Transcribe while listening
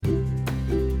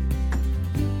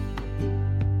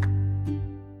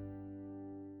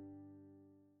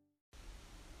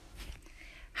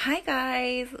Hi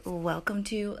guys, welcome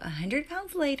to 100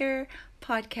 Pounds Later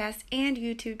podcast and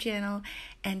YouTube channel.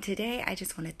 And today I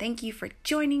just want to thank you for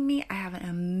joining me. I have an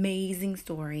amazing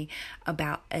story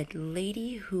about a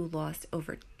lady who lost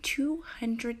over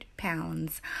 200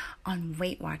 pounds on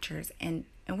Weight Watchers. And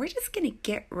we're just going to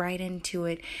get right into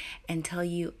it and tell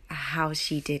you how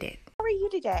she did it. How are you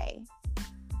today?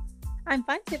 I'm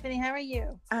fine, Tiffany. How are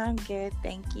you? I'm good,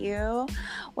 thank you.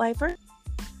 Well, thank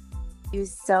you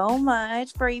so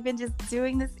much for even just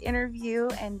doing this interview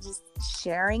and just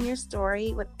sharing your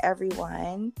story with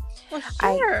everyone. Well,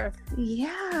 sure.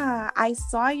 I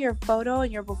saw your photo and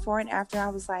your before and after. I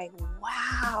was like,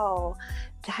 wow,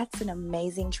 that's an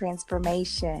amazing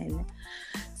transformation.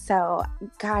 So,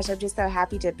 gosh, I'm just so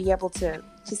happy to be able to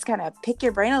just kind of pick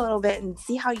your brain a little bit and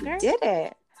see how you did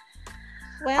it.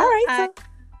 Well, all right.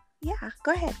 So,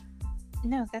 go ahead.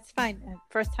 No, that's fine.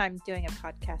 First time doing a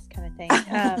podcast kind of thing.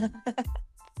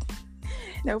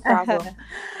 No problem.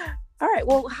 All right.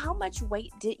 Well, how much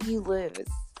weight did you lose?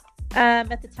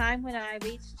 At the time when I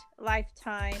reached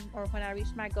lifetime or when I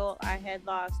reached my goal, I had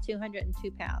lost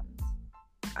 202 pounds.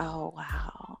 Oh,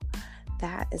 wow.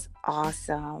 That is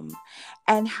awesome.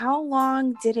 And how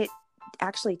long did it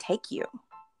actually take you?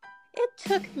 It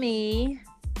took me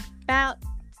about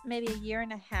maybe a year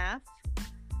and a half.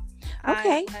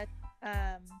 Okay.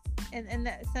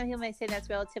 Some people may say that's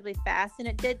relatively fast, and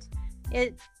it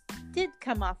did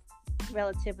come off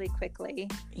relatively quickly.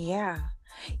 Yeah.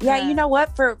 You know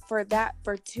what? For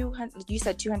 200, you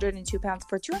said 202 pounds.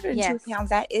 For 202 pounds,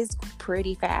 that is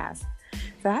pretty fast. So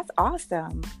that's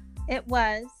awesome. It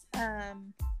was.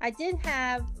 I did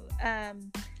have.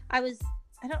 Can't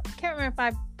remember if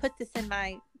I put this in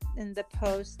the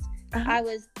post. Uh-huh. I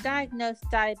was diagnosed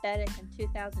diabetic in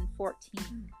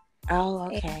 2014. Oh,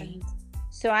 okay. And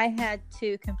so I had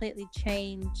to completely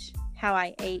change how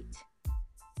I ate.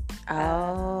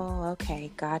 Oh,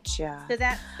 okay, gotcha. So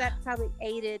that probably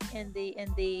aided in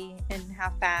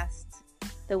how fast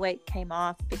the weight came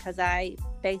off, because I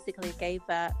basically gave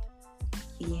up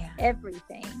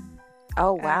everything.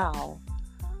 Oh, wow.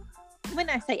 When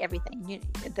I say everything,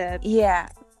 the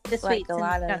sweets, like a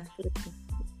lot of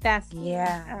fast.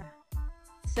 Yeah.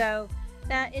 So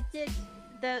that it did.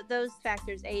 Those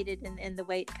factors aided in the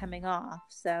weight coming off.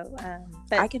 So,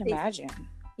 but I can imagine.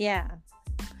 Yeah.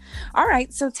 All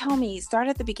right. So tell me, start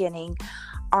at the beginning.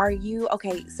 Are you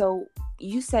okay? So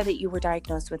you said that you were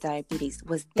diagnosed with diabetes.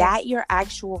 Was that your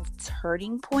actual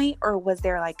turning point, or was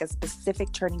there like a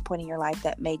specific turning point in your life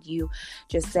that made you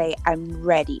just say, "I'm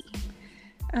ready"?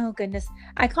 Oh goodness,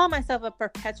 I call myself a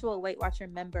perpetual Weight Watcher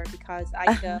member because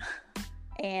I go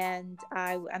and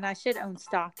I should own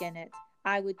stock in it.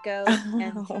 I would go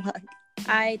and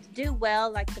I'd do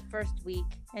well like the first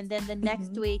week, and then the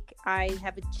next week I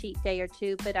have a cheat day or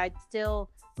two, but I'd still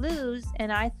lose.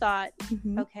 And I thought,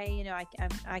 okay,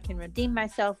 I can redeem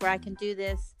myself, or I can do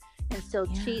this and still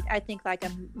cheat. I think like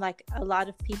a lot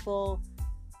of people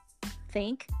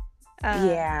think.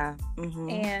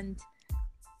 And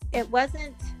it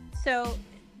wasn't. So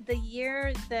the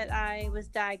year that I was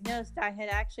diagnosed, I had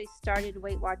actually started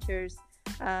Weight Watchers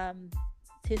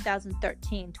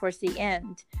 2013 towards the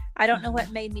end. I don't know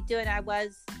what made me do it. I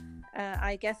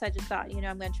guess I just thought,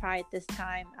 I'm going to try it this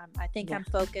time. I think I'm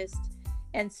focused.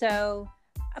 And so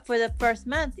for the first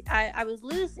month I was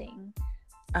losing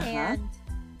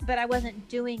but I wasn't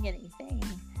doing anything.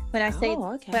 When I say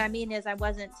what I mean is I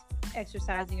wasn't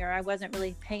exercising, or I wasn't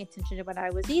really paying attention to what I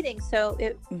was eating. So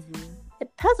it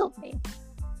puzzled me.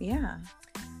 Yeah.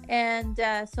 And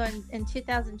so in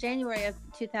January of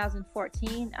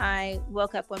 2014, I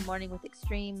woke up one morning with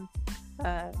extreme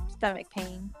stomach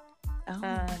pain,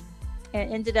 and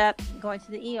ended up going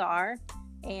to the ER.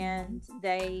 And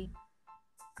I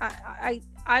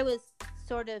was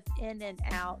sort of in and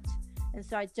out, and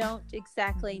so I don't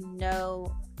exactly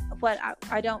know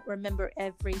I don't remember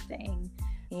everything.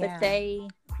 But they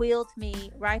wheeled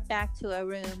me right back to a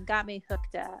room, got me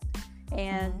hooked up,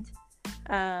 and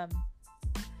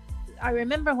I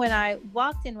remember when I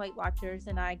walked in Weight Watchers,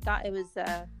 and in fact,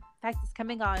 it's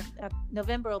coming on,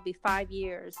 November will be 5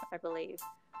 years, I believe.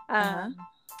 I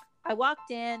walked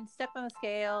in, stepped on the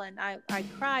scale, and I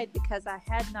cried because I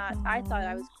thought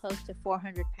I was close to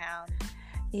 400 pounds.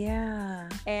 Yeah.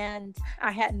 And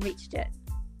I hadn't reached it.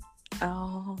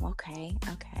 Oh, okay.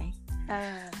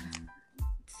 And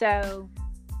so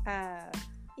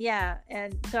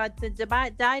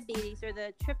the diabetes, or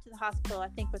the trip to the hospital, I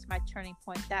think was my turning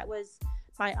point. That was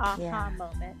my aha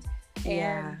moment.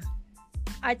 And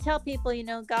I tell people,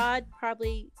 God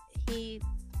probably, he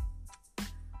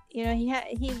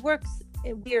works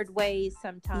in weird ways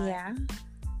sometimes. Yeah.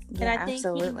 And I think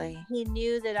absolutely. he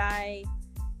knew that I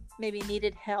maybe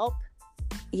needed help.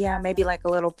 Yeah, maybe like a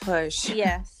little push.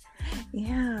 Yes.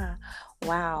 Yeah.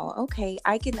 Wow. Okay.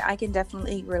 I can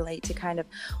definitely relate to kind of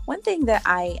one thing that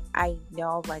I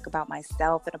know like about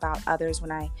myself and about others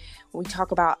when we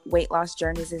talk about weight loss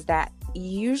journeys is that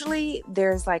usually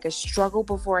there's like a struggle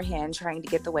beforehand trying to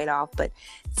get the weight off, but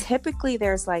typically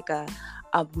there's like a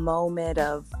moment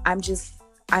of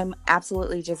I'm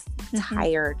absolutely just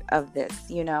tired of this,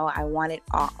 I want it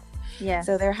off. Yeah.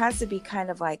 So there has to be kind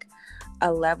of like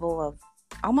a level of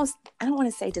almost, I don't want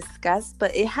to say disgust,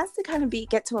 but it has to kind of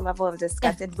get to a level of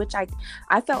disgust in which I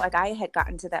felt like I had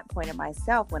gotten to that point of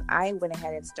myself when I went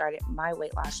ahead and started my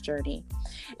weight loss journey.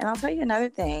 And I'll tell you another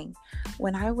thing.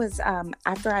 When I was,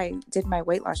 after I did my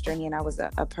weight loss journey and I was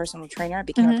a personal trainer, I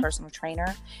became a personal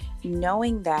trainer,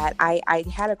 knowing that I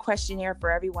had a questionnaire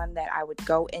for everyone that I would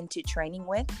go into training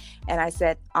with. And I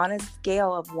said, on a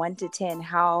scale of 1 to 10,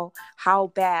 how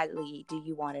badly do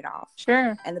you want it off?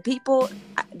 Sure. And the people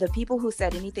who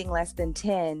said anything less than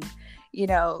 10,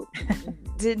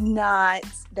 did not,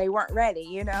 they weren't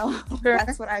ready, Sure.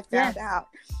 That's what I found out.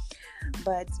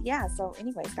 But yeah, so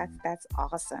anyways, that's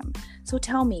awesome. So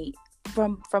tell me,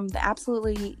 from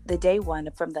the day one,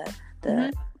 from the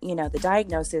the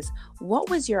diagnosis, what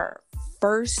was your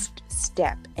first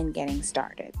step in getting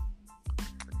started?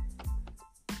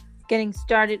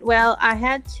 Well,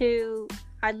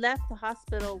 I left the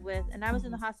hospital and I was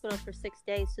in the hospital for 6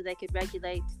 days so they could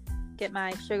get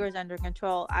my sugars under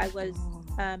control. I was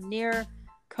near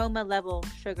coma level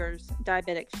sugars,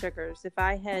 diabetic sugars. If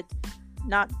I had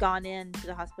not gone into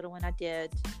the hospital when I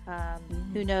did,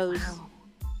 who knows,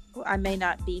 I may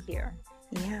not be here.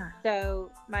 Yeah.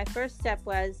 So my first step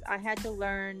was I had to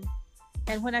learn,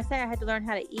 and when I say I had to learn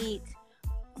how to eat,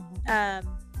 I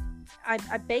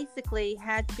basically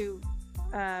had to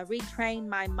retrain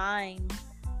my mind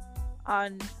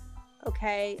on,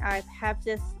 okay, I have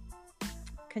this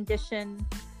condition,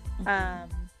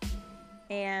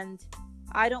 and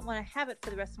I don't want to have it for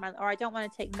the rest of my life, or I don't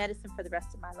want to take medicine for the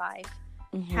rest of my life.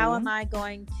 How am I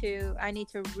going to, I need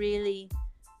to really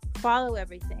follow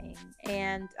everything.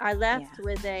 And I left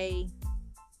with I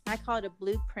call it a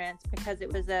blueprint, because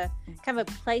it was a kind of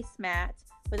a placemat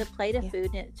with a plate of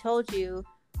food, and it told you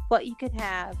what you could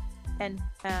have and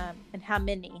how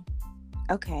many.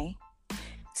 Okay.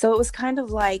 So it was kind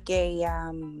of like a,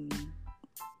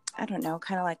 I don't know,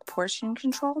 kind of like portion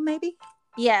control maybe?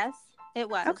 Yes, it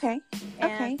was. Okay.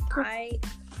 And okay. Cool.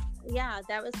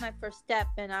 That was my first step.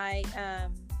 And I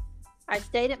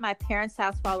stayed at my parents'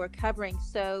 house while recovering.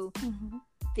 So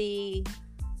the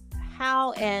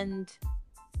how and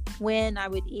when I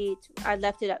would eat, I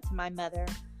left it up to my mother.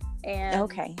 And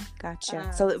okay,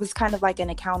 gotcha. So it was kind of like an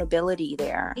accountability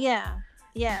there. Yeah.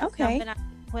 Okay. So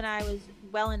when I was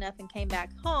well enough and came back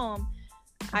home,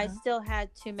 I still had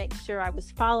to make sure I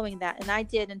was following that, and I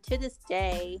did. And to this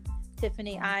day,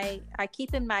 Tiffany, I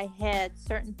keep in my head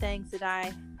certain things that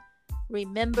I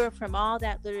remember from all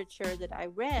that literature that I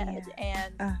read,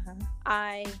 and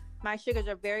my sugars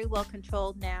are very well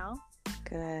controlled now.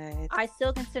 Good. I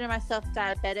still consider myself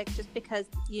diabetic, just because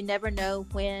you never know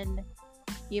when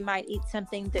you might eat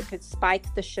something that could spike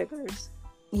the sugars.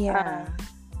 Yeah.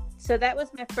 So that was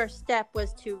my first step,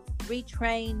 was to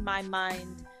retrain my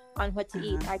mind on what to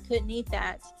eat. I couldn't eat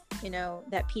that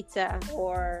pizza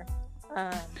or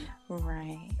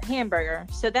hamburger.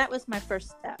 So that was my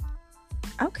first step.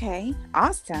 Okay,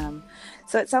 awesome.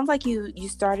 So it sounds like you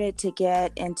started to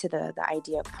get into the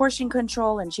idea of portion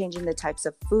control and changing the types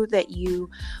of food that you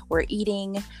were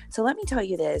eating. So let me tell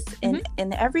you this, in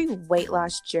every weight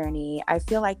loss journey, I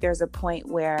feel like there's a point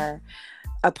where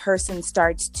a person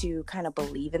starts to kind of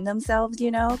believe in themselves,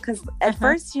 because at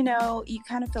first, you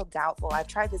kind of feel doubtful. I've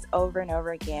tried this over and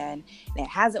over again, and it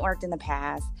hasn't worked in the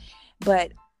past.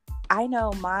 But I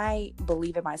know my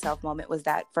believe in myself moment was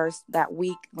that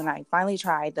week when I finally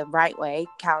tried the right way,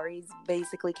 calories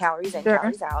in,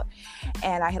 calories out.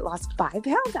 And I had lost 5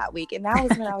 pounds that week. And that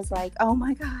was when I was like, oh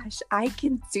my gosh, I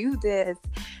can do this.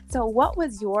 So what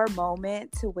was your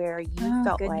moment to where you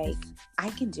felt like,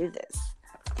 I can do this?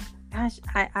 Gosh,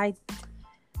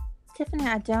 Tiffany,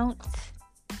 I don't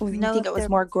know. You think it was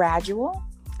more gradual?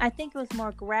 I think it was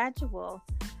more gradual.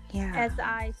 Yeah. As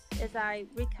I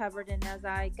recovered, and as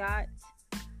I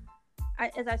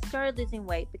started losing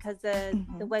weight, because the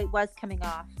weight was coming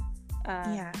off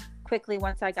quickly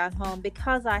once I got home,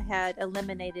 because I had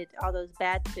eliminated all those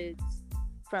bad foods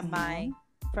from my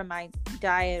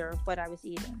diet or what I was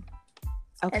eating.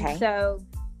 Okay. And so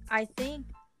I think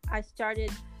I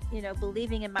started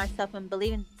believing in myself and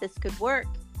believing this could work.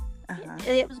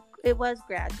 It was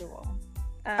gradual.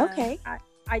 Okay.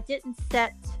 I didn't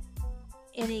set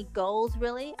any goals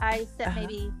really. I set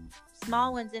maybe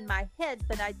small ones in my head,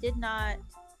 but I didn't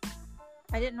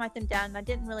write them down. And I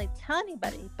didn't really tell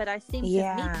anybody, but I seemed to meet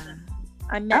them.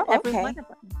 I met every one of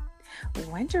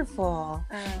them. Wonderful.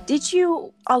 Did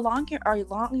you along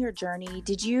your journey,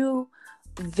 did you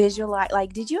visualize,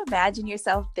 like, did you imagine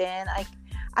yourself then? Like,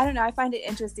 I don't know, I find it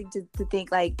interesting to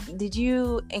think, like, did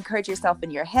you encourage yourself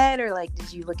in your head, or like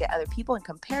did you look at other people and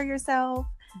compare yourself?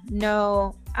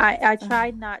 No, I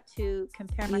tried not to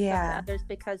compare myself to others,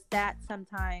 because that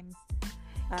sometimes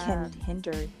can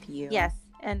hinder you. Yes,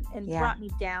 and brought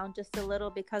me down just a little,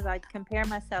 because I'd compare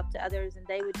myself to others, and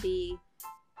they would be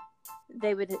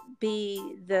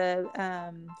the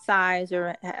size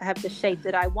or have the shape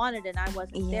that I wanted, and I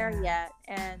wasn't there yet.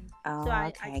 And so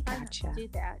I tried not to do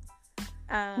that.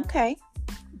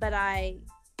 But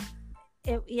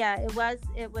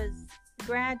it was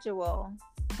gradual.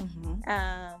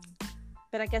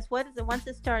 But I guess once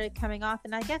it started coming off,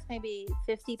 and I guess maybe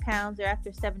 50 pounds or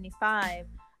after 75,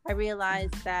 I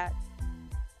realized that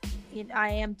I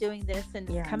am doing this and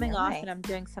it's coming off, and I'm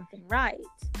doing something right.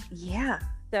 Yeah,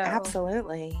 so,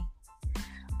 absolutely.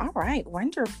 All right,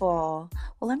 wonderful.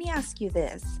 Well, let me ask you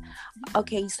this.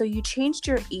 Okay, so you changed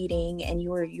your eating, and you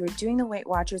were doing the Weight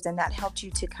Watchers, and that helped you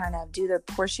to kind of do the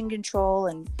portion control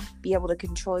and be able to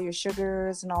control your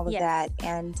sugars and all of that.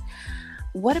 And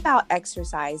what about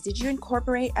exercise? Did you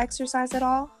incorporate exercise at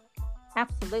all?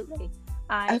 Absolutely.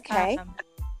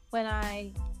 When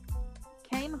I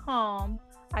came home,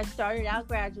 I started out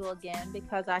gradual again,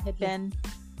 because I had been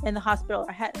in the hospital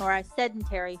or I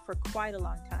sedentary for quite a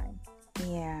long time.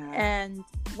 Yeah. And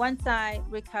once I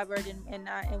recovered and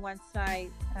once I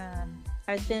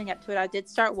was feeling up to it, I did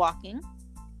start walking.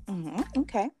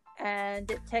 Okay. And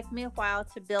it took me a while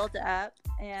to build up.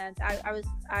 And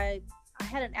I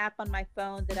had an app on my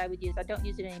phone that I would use. I don't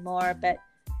use it anymore, but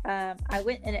I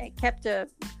went and it kept a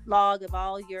log of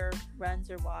all your runs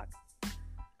or walks.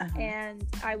 And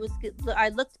I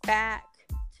looked back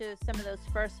to some of those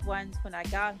first ones when I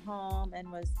got home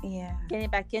and was getting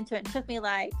back into it. It took me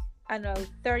like, I don't know,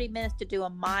 30 minutes to do a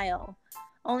mile,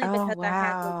 only because I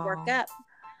had to work up.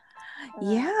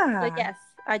 So yes,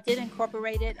 I did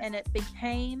incorporate it, and it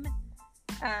became,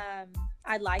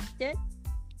 I liked it.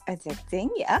 Addicting,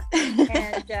 yeah.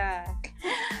 And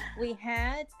we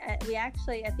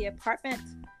actually, at the apartment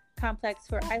complex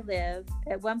where I live,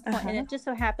 at one point, and it just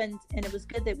so happened, and it was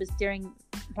good that it was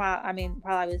while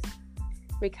I was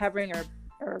recovering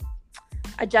or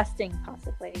adjusting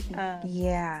possibly.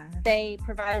 They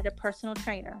provided a personal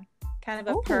trainer, kind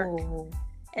of a perk.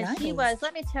 And nice. She was,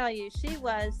 let me tell you, she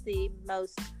was the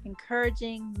most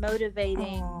encouraging,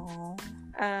 motivating.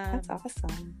 That's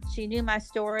awesome. She knew my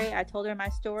story. I told her my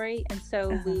story. And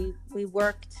so we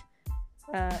worked,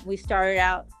 we started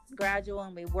out gradual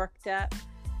and we worked up.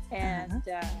 And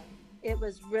it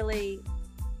was really,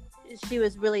 she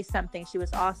was really something. She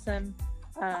was awesome.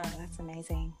 That's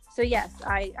amazing. So yes,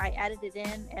 I added it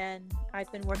in, and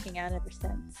I've been working out ever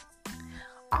since.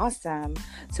 Awesome.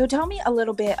 So tell me a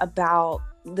little bit about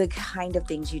the kind of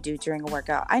things you do during a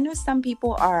workout. I know some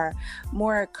people are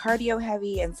more cardio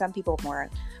heavy and some people more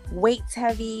weights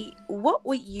heavy. What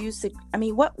would you say? I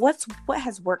mean, what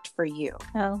has worked for you?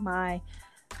 Oh my,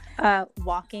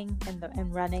 walking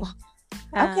and running.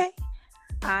 Okay.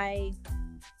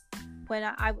 When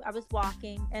I was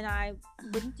walking, and I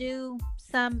would do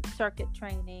some circuit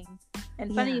training.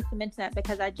 And funny you mention that,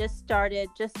 because I just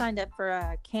signed up for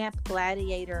a Camp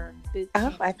Gladiator boot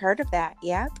camp. Oh, I've heard of that.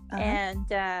 Yep. And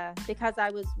because I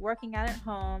was working out at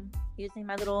home using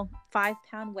my little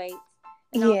 5-pound weights.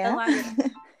 And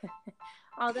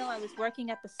although I was working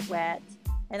up a sweat,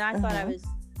 and I thought I was,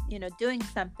 doing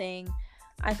something,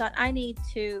 I thought I need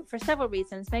to, for several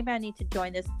reasons, maybe I need to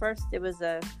join this. First, it was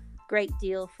a great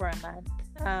deal for a month.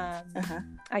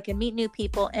 I can meet new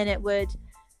people, and it would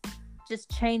just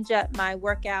change up my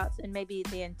workouts and maybe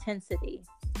the intensity.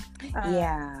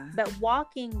 But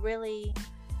walking really,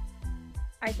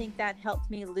 I think that helped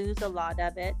me lose a lot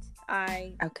of it.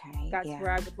 I got to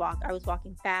where I would walk. I was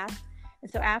walking fast.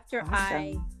 And so after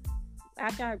I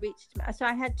reached, so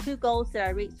I had 2 goals that I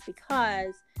reached,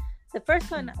 because the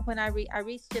first one, when I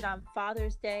reached it on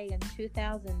Father's Day in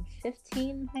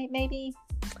 2015, maybe.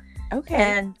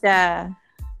 Okay.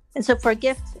 And so for a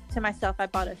gift to myself, I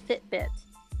bought a Fitbit.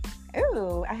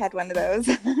 Ooh, I had one of those.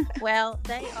 Well,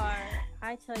 they are,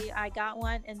 I tell you, I got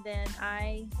one, and then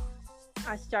I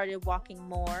started walking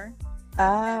more.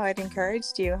 Oh, it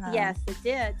encouraged you, huh? Yes, it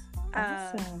did.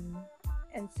 Awesome.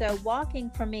 And so walking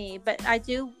for me, but I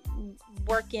do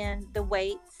work in the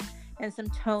weights and some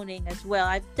toning as well.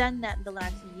 I've done that in the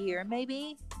last year,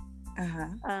 maybe.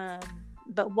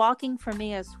 but walking for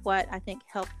me is what I think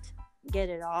helped get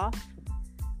it off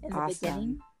in the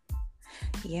beginning.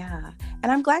 Yeah.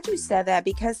 And I'm glad you said that,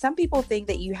 because some people think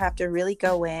that you have to really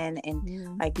go in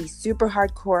and like be super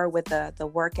hardcore with the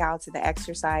workouts and the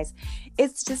exercise.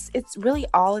 It's really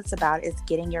all it's about is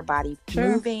getting your body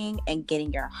moving and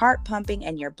getting your heart pumping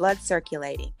and your blood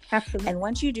circulating. Absolutely. And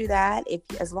once you do that,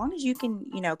 as long as you can,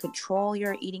 control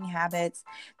your eating habits,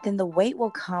 then the weight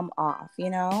will come off,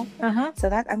 So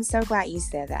I'm so glad you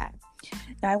said that.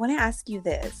 Now I want to ask you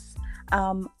this.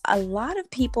 A lot of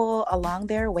people along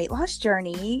their weight loss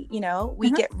journey,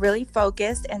 we get really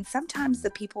focused, and sometimes the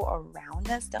people around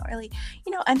us don't really,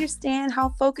 understand how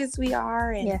focused we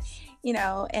are. And,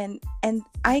 and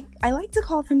I like to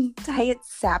call them diet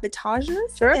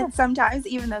sabotagers. Sure. And sometimes,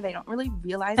 even though they don't really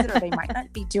realize it, or they might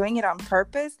not be doing it on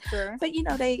purpose, but,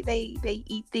 they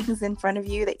eat things in front of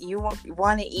you that you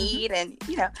want to eat. And,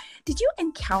 did you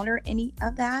encounter any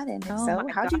of that? And if so,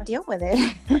 how'd you deal with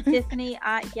it? Tiffany,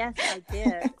 yes, I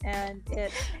did. And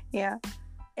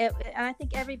and I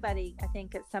think everybody, at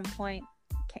some point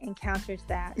encounters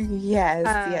that.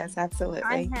 Yes, absolutely.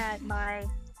 I had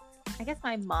I guess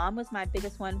my mom was my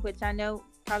biggest one, which I know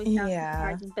probably sounds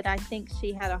surprising, but I think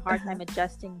she had a hard time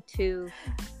adjusting to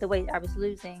the weight I was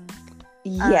losing.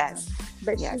 Yes.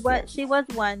 But she was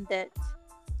one that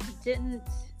didn't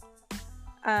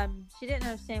she didn't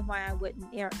understand why I wouldn't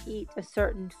eat a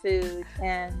certain food,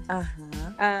 and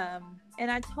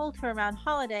I told her around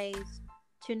holidays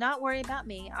to not worry about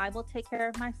me. I will take care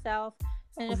of myself.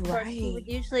 And of course,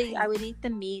 I would eat the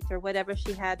meat or whatever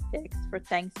she had fixed for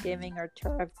Thanksgiving or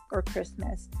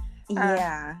Christmas.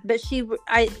 But she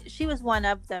was one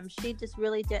of them. She just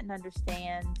really didn't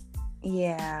understand.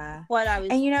 What I was.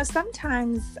 And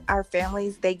sometimes our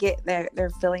families, they get their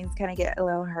feelings kind of get a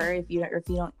little hurt if you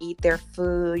don't eat their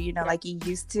food, like you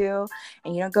used to,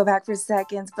 and you don't go back for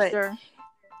seconds. But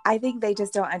I think they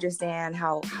just don't understand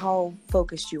how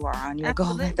focused you are on your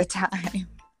goal at the time.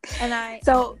 And I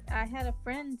had a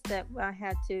friend that I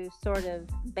had to sort of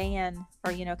ban,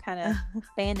 or kind of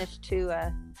banish to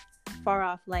a far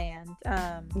off land.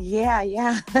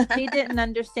 She didn't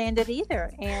understand it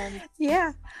either, and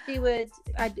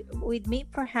we'd meet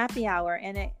for happy hour,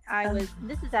 and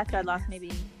this is after I lost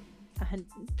maybe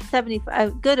 75,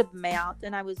 a good amount,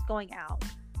 and I was going out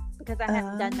because I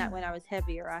hadn't done that when I was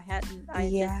heavier. I had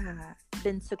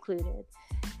been secluded.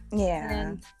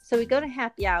 And so we go to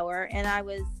happy hour, and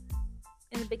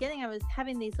in the beginning I was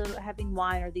having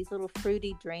wine or these little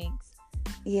fruity drinks.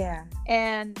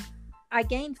 And I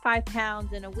gained 5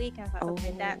 pounds in a week. I thought,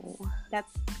 okay,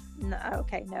 that's no,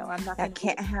 I'm not. That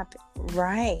can't happen,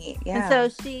 right? And so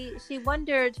she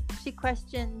wondered, she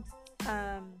questioned,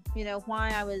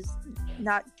 why I was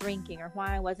not drinking or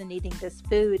why I wasn't eating this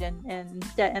food, and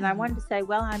instead, and I wanted to say,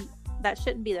 well, that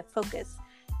shouldn't be the focus.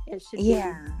 It should be,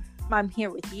 I'm here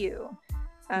with you.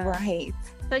 Right.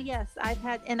 So yes, I've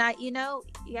had, and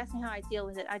you asked me how I deal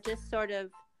with it. I just sort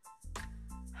of,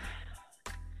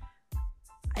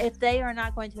 if they are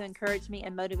not going to encourage me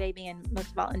and motivate me, and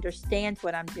most of all understand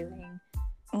what I'm doing,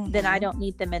 then I don't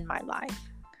need them in my life.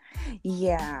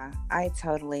 Yeah, I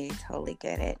totally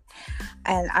get it.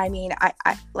 And I mean,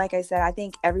 I like I said, I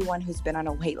think everyone who's been on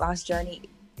a weight loss journey,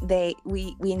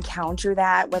 we encounter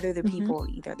that, whether the people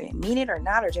either they mean it or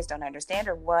not, or just don't understand,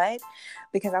 or what.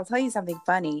 Because I'll tell you something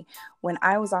funny. When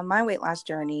I was on my weight loss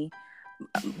journey,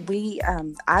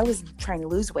 I was trying to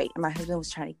lose weight, and my husband was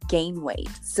trying to gain weight.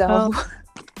 So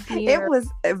it was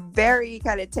very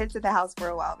kind of tense in the house for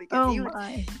a while, because he would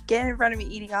get in front of me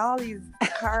eating all these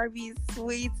carby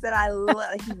sweets that I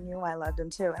love. He knew I loved them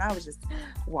too, and I would just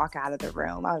walk out of the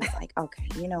room. I was like, okay,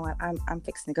 you know what? I'm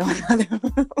fixing to go in the other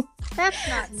room. That's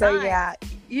not so nice.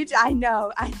 I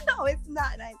know it's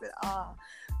not nice at all.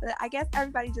 But I guess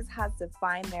everybody just has to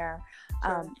find their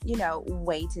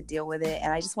way to deal with it.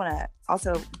 And I just want to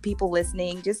also, people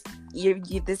listening, just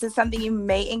this is something you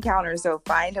may encounter, so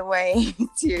find a way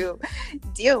to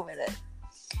deal with it.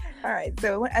 All right,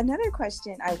 so another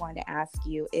question I want to ask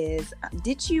you is,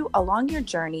 along your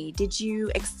journey, did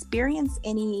you experience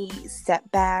any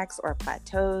setbacks or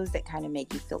plateaus that kind of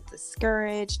make you feel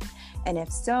discouraged? And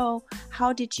if so,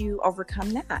 how did you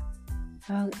overcome that?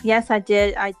 Oh, yes, I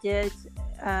did. I didn't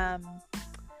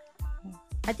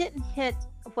hit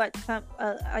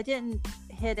I didn't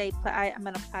hit I'm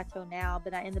on a plateau now,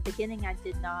 but in the beginning I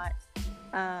did not,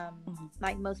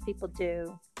 like most people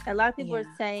do. A lot of people are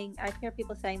saying, I hear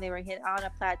people saying they were hit on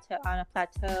a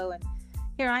plateau, and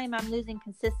here I am, I'm losing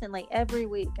consistently every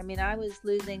week. I mean, I was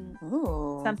losing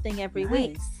something every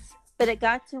week. But it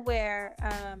got to where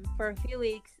for a few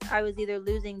weeks I was either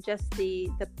losing just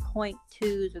the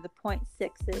 0.2s or the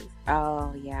 0.6s.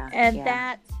 Oh yeah. And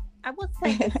that, I will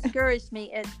say, discouraged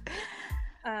me. It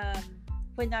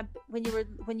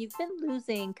when you've been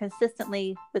losing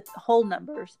consistently with whole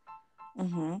numbers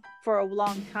for a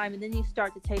long time, and then you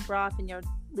start to taper off and you're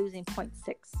losing 0.6,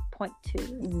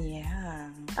 0.2.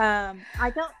 Yeah.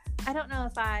 I don't know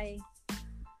if I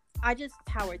just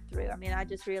powered through. I mean, I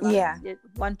just realized at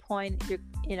one point, this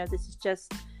is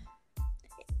just,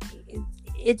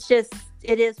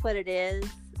 it is what it is.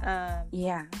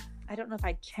 Yeah. I don't know if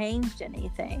I changed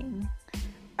anything.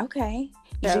 Okay.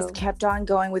 You just kept on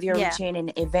going with your routine,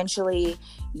 and eventually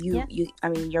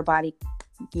your body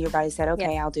said,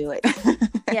 okay, I'll do it.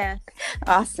 Yeah.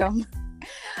 Awesome.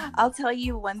 I'll tell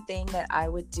you one thing that I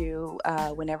would do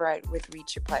whenever I would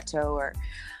reach a plateau, or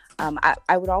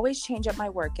I would always change up my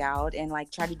workout and like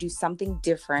try to do something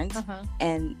different.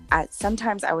 And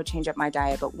sometimes I would change up my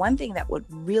diet. But one thing that would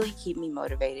really keep me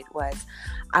motivated was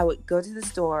I would go to the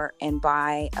store and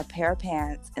buy a pair of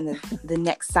pants and the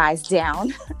next size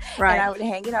down. Right. And I would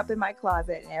hang it up in my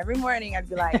closet. And every morning I'd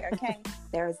be like, okay,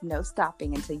 there is no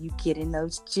stopping until you get in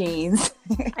those jeans.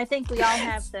 I think we all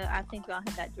have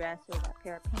that dress or that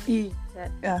pair of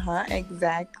pants.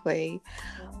 Exactly.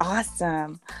 Yeah.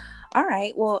 Awesome. All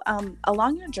right. Well,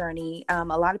 along your journey, a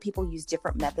lot of people use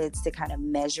different methods to kind of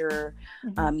measure.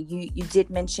 You did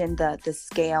mention the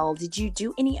scale. Did you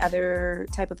do any other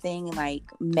type of thing like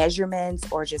measurements,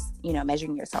 or just,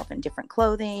 measuring yourself in different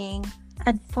clothing?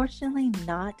 Unfortunately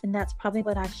not. And that's probably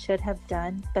what I should have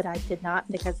done, but I did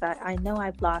not, because I know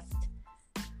I've lost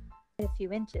a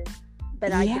few inches,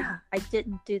 but I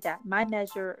didn't do that. My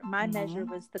measure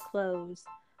was the clothes.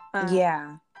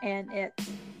 And it,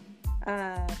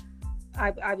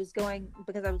 I was going,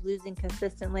 because I was losing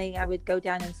consistently, I would go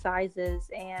down in sizes,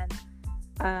 and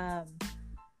I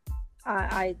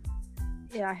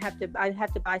have to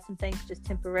buy some things just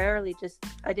temporarily.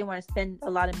 I didn't want to spend a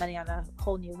lot of money on a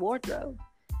whole new wardrobe.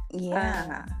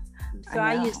 Yeah. So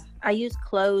I use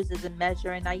clothes as a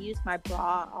measure, and I use my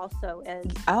bra also as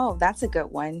that's a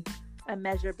good one. A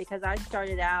measure, because I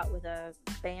started out with a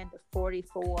band of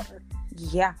 44.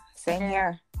 Yeah, same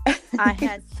here. I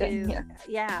had to,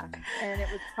 and it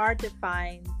was hard to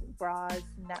find bras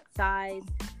in that size.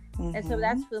 And so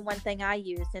that's the one thing I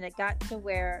used. And it got to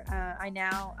where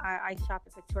I shop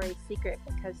at Victoria's Secret,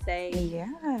 because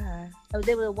I was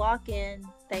able to walk in.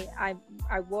 I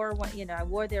wore one, I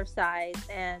wore their size,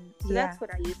 and so that's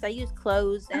what I used. I used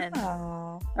clothes and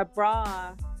a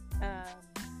bra.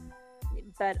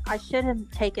 But I should have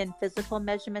taken physical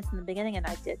measurements in the beginning, and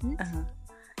I didn't.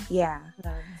 Yeah.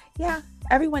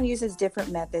 Everyone uses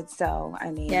different methods. So,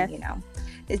 I mean,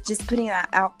 it's just putting that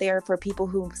out there for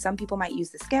people some people might use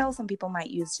the scale. Some people might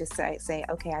use just say,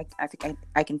 okay, I think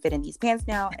I can fit in these pants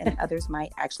now. And others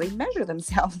might actually measure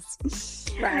themselves.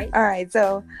 Right. All right.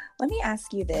 So let me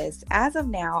ask you this. As of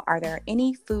now, are there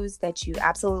any foods that you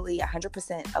absolutely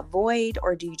 100% avoid,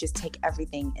 or do you just take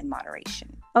everything in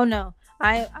moderation? Oh, no.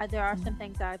 There are some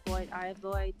things I avoid. I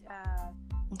avoid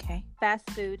fast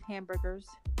food, hamburgers.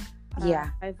 I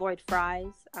avoid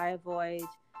fries. I avoid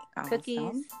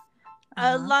cookies.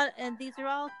 A lot, and these are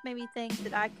all maybe things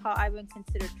that I would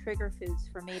consider trigger foods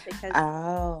for me, because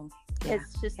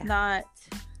it's just not.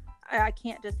 I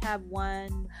can't just have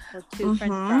one or two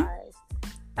French fries.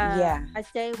 I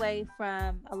stay away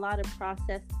from a lot of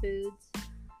processed foods.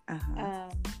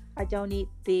 I don't eat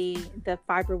the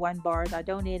Fiber One bars. I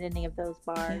don't eat any of those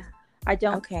bars. I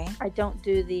don't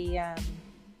do the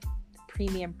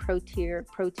premium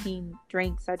protein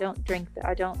drinks. I don't drink.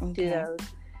 I don't do those.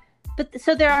 But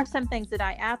so there are some things that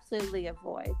I absolutely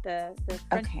avoid: the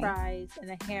French fries and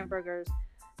the hamburgers.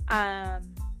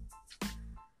 Awesome.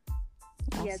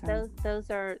 Yeah, those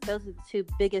are the two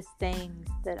biggest things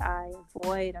that I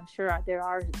avoid. I'm sure there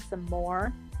are some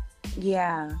more.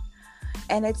 Yeah.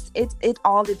 And it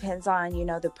all depends on,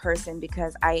 the person,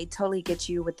 because I totally get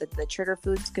you with the trigger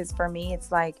foods, because for me,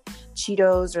 it's like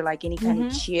Cheetos or like any kind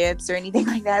of chips or anything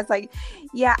like that. It's like,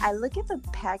 I look at the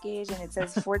package and it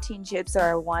says 14 chips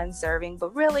or one serving,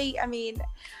 but really, I mean,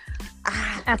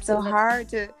 it's so hard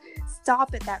to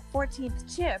stop at that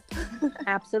 14th chip.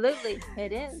 Absolutely.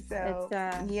 It is. So,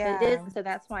 it is. So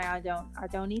that's why I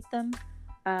don't eat them,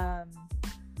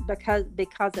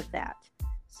 because of that.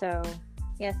 So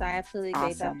yes, I absolutely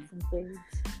gave up some foods.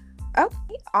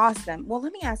 Okay, awesome. Well,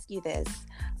 let me ask you this.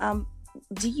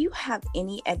 Do you have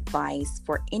any advice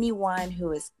for anyone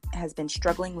who has been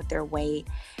struggling with their weight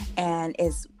and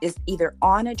is either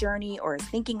on a journey or is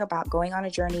thinking about going on a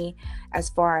journey, as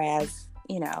far as,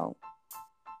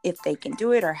 if they can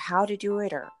do it or how to do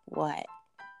it or what?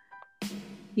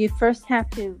 You first have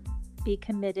to be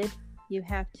committed. You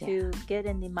have to get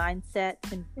in the mindset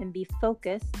and be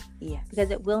focused. Yes.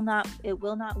 Because it will not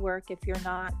work if you're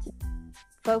not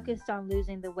focused on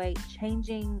losing the weight,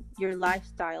 changing your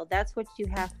lifestyle. That's what you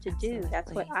have to do.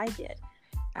 That's what I did.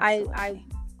 Absolutely.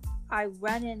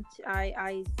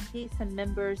 I see some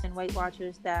members and Weight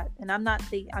Watchers that, and I'm not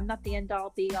the end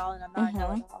all be all, and I'm not a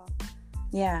know-it-all.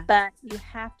 Yeah. But you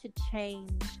have to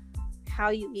change how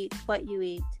you eat, what you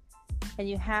eat, and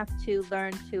you have to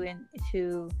learn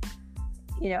to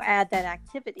add that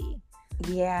activity.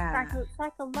 Yeah.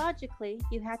 Psychologically,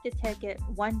 you have to take it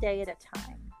one day at a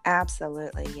time.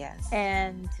 Absolutely, yes.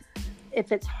 And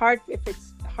if it's hard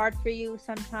for you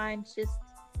sometimes, just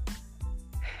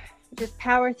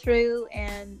power through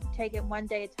and take it one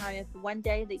day at a time. If one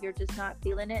day that you're just not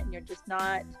feeling it and you're just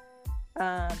not,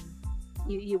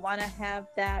 you want to have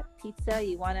that pizza,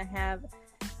 you want to have,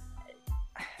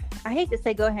 I hate to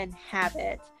say go ahead and have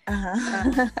it.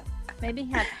 Maybe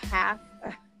have half.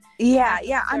 Yeah.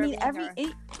 I mean,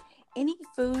 any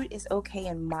food is okay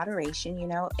in moderation,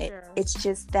 Sure. It's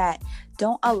just that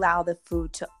don't allow the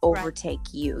food to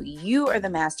overtake you. You are the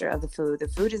master of the food. The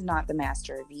food is not the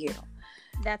master of you.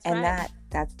 That's right. And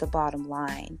that's the bottom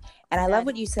line. And I love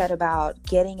what you said about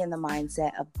getting in the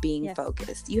mindset of being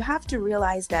focused. You have to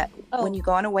realize that when you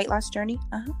go on a weight loss journey,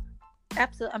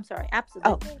 Absolutely. I'm sorry.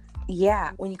 Absolutely.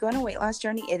 Yeah. When you go on a weight loss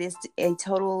journey, it is a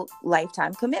total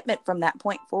lifetime commitment from that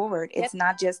point forward. It's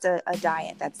not just a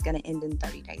diet that's going to end in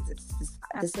 30 days. It's just,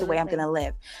 this is the way I'm going to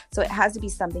live. So it has to be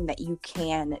something that you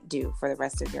can do for the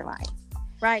rest of your life.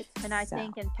 Right. And I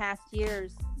think in past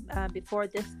years, before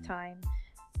this time,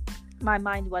 my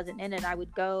mind wasn't in it. I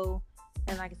would go,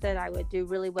 and like I said, I would do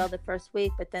really well the first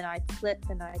week, but then I'd slip,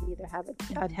 and I'd either have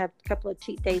a couple of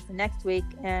cheat days the next week,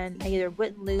 and I either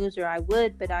wouldn't lose or I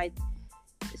would, but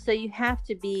so you have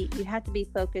to be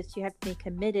focused. You have to be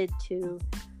committed to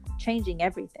changing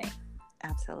everything.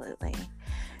 Absolutely.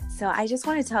 So I just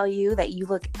want to tell you that you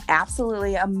look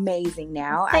absolutely amazing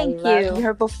now. Thank you. I love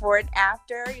your before and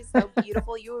after. You're so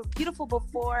beautiful. You were beautiful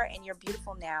before and you're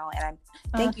beautiful now. And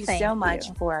thank you so much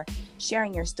for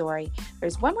sharing your story.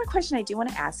 There's one more question I do want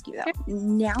to ask you though. Sure.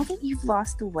 Now that you've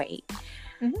lost the weight,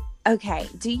 okay,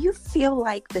 do you feel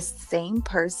like the same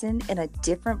person in a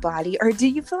different body, or do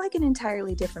you feel like an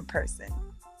entirely different person?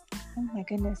 Oh my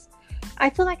goodness. I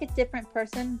feel like a different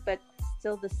person, but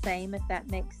still the same, if that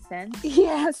makes sense.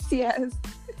 Yes.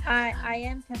 I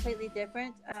am completely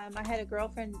different. I had a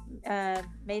girlfriend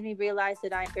made me realize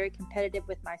that I'm very competitive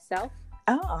with myself.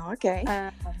 Oh, okay.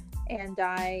 And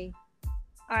I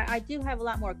do have a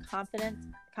lot more confidence,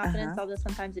 although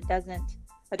sometimes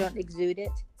I don't exude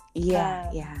it.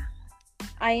 Yeah.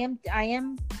 I am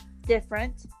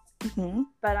different,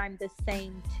 but I'm the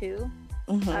same too.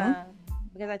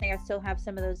 Because I think I still have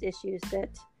some of those issues that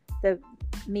the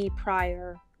me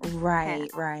prior. Right.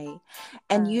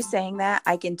 And you saying that,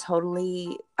 I can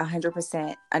totally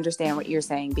 100% understand what you're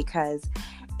saying, because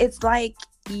it's like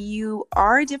you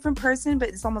are a different person, but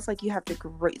it's almost like you have to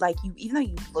grow. Like even though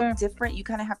you look different, you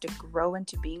kind of have to grow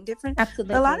into being different.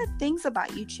 Absolutely. But a lot of things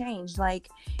about you change, like,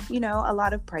 a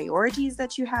lot of priorities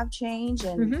that you have changed,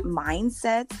 and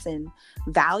mindsets and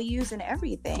values and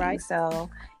everything. Right. So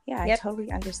yeah, I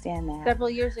totally understand that. Several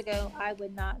years ago, I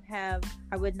would not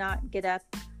get up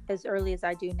as early as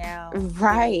I do now.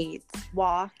 Right.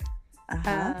 Walk.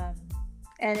 And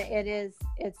it is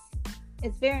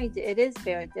very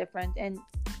different. And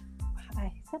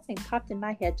something popped in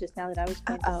my head just now that I was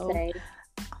going to say,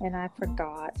 and I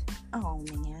forgot. Oh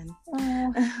man.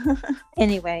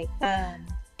 Anyway,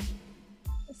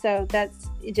 so that's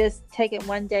just take it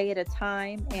one day at a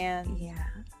time, and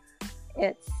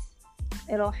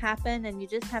it'll happen, and you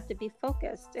just have to be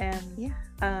focused. And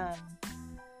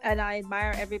and I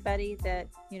admire everybody that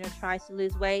tries to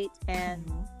lose weight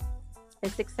and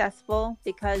is successful,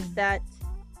 because that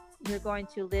you're going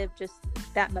to live just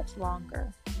that much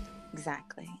longer.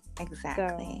 Exactly.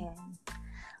 So,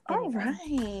 all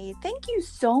right. Thank you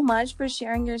so much for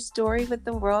sharing your story with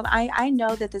the world. I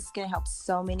know that this is going to help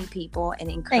so many people and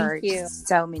encourage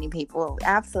so many people.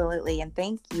 Absolutely. And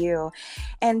thank you.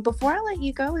 And before I let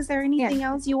you go, is there anything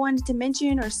else you wanted to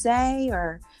mention or say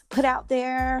or put out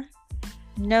there?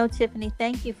 No, Tiffany,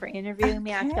 thank you for interviewing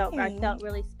me. I felt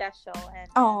really special. And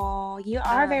you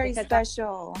are very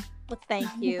special. Well, thank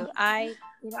you. I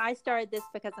started this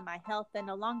because of my health, and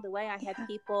along the way I had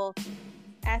people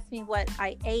ask me what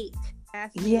I ate,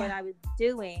 ask me what I was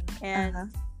doing,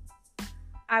 and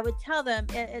I would tell them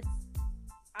I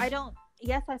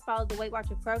followed the Weight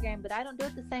Watcher program, but I don't do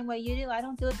it the same way you do. I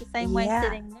don't do it the same way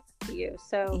sitting next to you.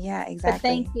 So exactly. But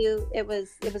thank you. It was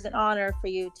an honor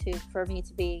for me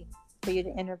to be for you to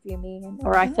interview me,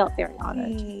 or I felt very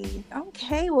honored.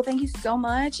 Okay, well, thank you so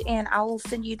much, and I will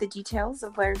send you the details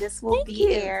of where this will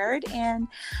be aired, and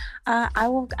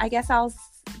I guess I'll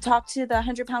talk to the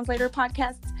 100 Pounds Later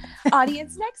podcast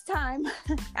audience next time.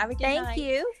 Have a good night. Thank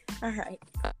you. All right.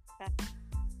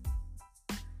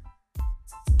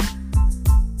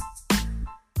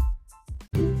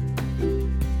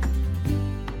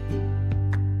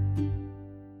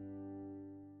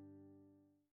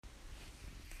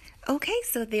 Okay,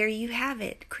 so there you have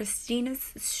it.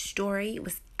 Christina's story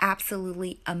was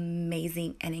absolutely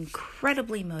amazing and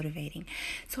incredibly motivating.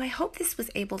 So I hope this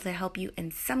was able to help you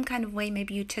in some kind of way.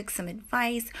 Maybe you took some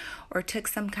advice or took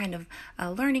some kind of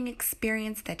learning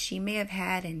experience that she may have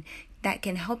had, and that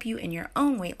can help you in your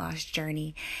own weight loss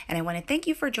journey. And I want to thank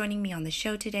you for joining me on the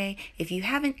show today. If you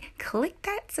haven't, click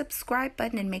that subscribe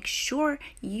button and make sure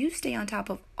you stay on top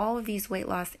of all of these weight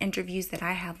loss interviews that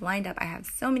I have lined up. I have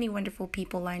so many wonderful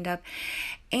people lined up.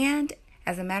 And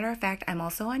as a matter of fact, I'm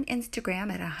also on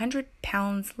Instagram at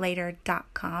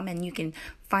 100poundslater.com, and you can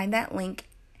find that link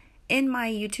in my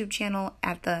YouTube channel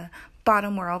at the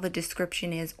bottom where all the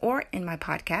description is, or in my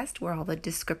podcast where all the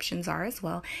descriptions are as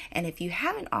well. And if you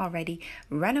haven't already,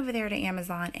 run over there to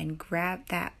Amazon and grab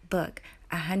that book,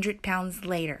 100 Pounds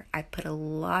Later. I put a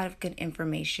lot of good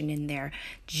information in there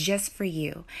just for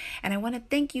you. And I want to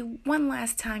thank you one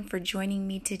last time for joining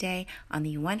me today on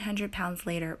the 100 Pounds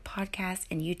Later podcast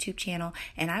and YouTube channel.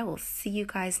 And I will see you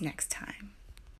guys next time.